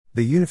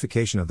The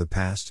unification of the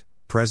past,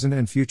 present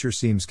and future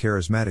seems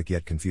charismatic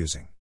yet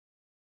confusing.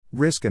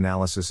 Risk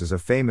analysis is a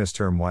famous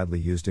term widely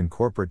used in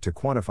corporate to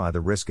quantify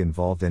the risk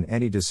involved in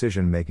any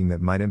decision making that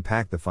might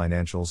impact the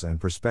financials and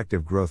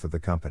prospective growth of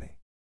the company.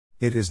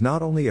 It is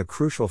not only a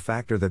crucial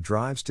factor that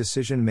drives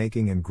decision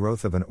making and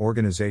growth of an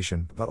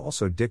organization, but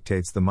also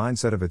dictates the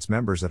mindset of its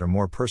members at a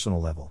more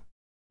personal level.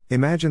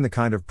 Imagine the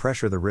kind of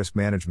pressure the risk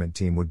management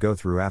team would go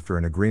through after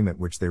an agreement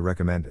which they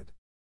recommended.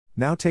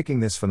 Now,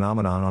 taking this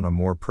phenomenon on a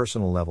more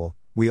personal level,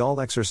 we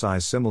all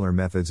exercise similar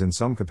methods in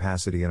some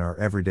capacity in our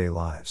everyday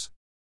lives.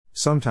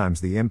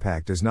 Sometimes the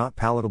impact is not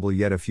palatable,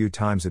 yet a few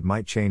times it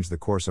might change the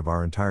course of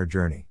our entire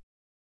journey.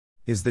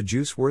 Is the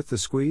juice worth the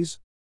squeeze?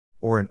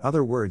 Or in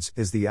other words,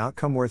 is the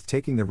outcome worth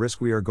taking the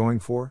risk we are going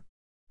for?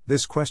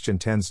 This question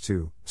tends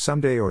to,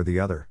 someday or the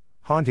other,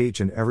 haunt each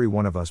and every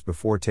one of us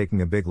before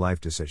taking a big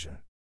life decision.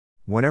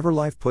 Whenever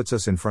life puts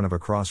us in front of a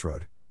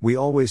crossroad, we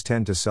always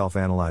tend to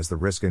self-analyze the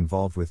risk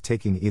involved with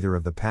taking either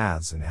of the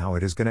paths and how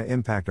it is going to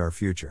impact our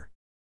future.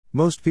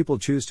 Most people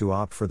choose to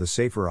opt for the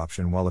safer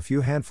option, while a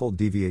few handful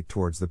deviate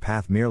towards the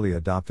path merely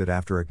adopted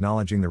after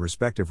acknowledging the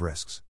respective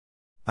risks.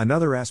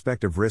 Another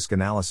aspect of risk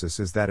analysis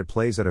is that it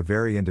plays at a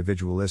very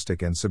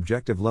individualistic and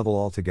subjective level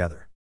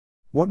altogether.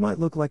 What might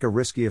look like a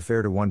risky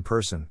affair to one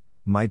person,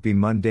 might be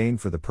mundane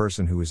for the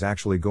person who is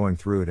actually going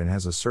through it and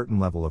has a certain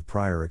level of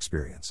prior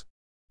experience.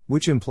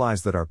 Which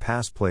implies that our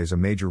past plays a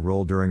major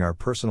role during our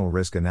personal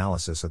risk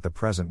analysis at the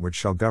present, which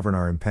shall govern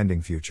our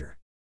impending future.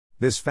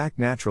 This fact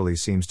naturally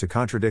seems to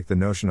contradict the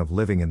notion of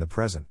living in the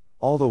present,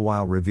 all the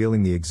while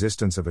revealing the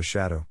existence of a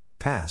shadow,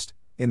 past,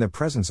 in the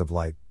presence of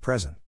light,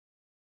 present.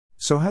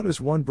 So how does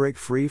one break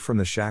free from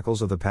the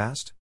shackles of the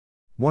past?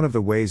 One of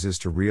the ways is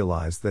to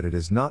realize that it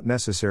is not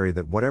necessary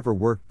that whatever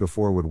worked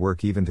before would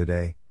work even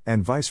today,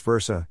 and vice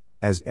versa,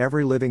 as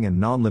every living and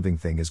non-living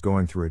thing is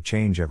going through a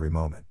change every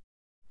moment.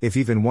 If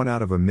even one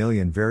out of a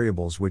million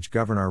variables which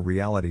govern our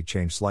reality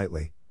change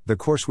slightly, the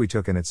course we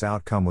took and its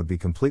outcome would be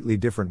completely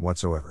different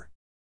whatsoever.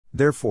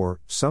 Therefore,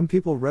 some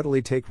people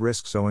readily take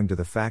risks owing to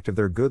the fact of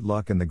their good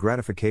luck and the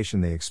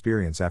gratification they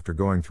experience after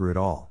going through it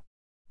all.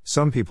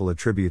 Some people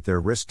attribute their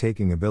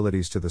risk-taking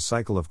abilities to the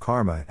cycle of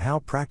karma and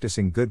how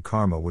practicing good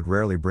karma would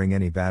rarely bring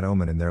any bad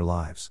omen in their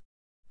lives.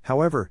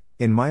 However,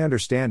 in my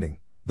understanding,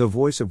 the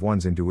voice of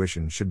one's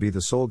intuition should be the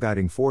sole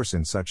guiding force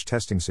in such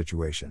testing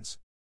situations.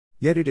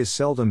 Yet it is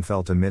seldom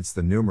felt amidst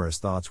the numerous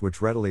thoughts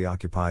which readily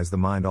occupies the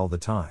mind all the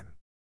time.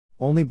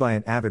 Only by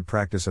an avid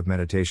practice of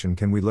meditation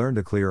can we learn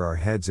to clear our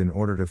heads in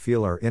order to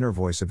feel our inner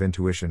voice of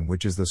intuition,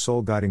 which is the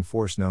sole guiding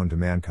force known to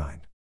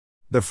mankind.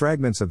 The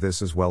fragments of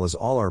this, as well as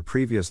all our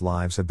previous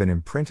lives, have been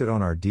imprinted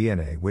on our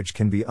DNA, which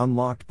can be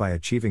unlocked by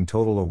achieving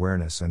total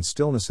awareness and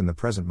stillness in the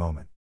present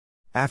moment.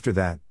 After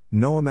that,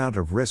 no amount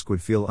of risk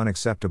would feel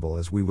unacceptable,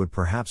 as we would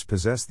perhaps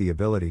possess the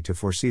ability to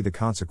foresee the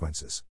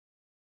consequences.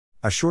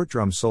 A short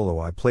drum solo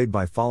I played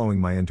by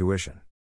following my intuition.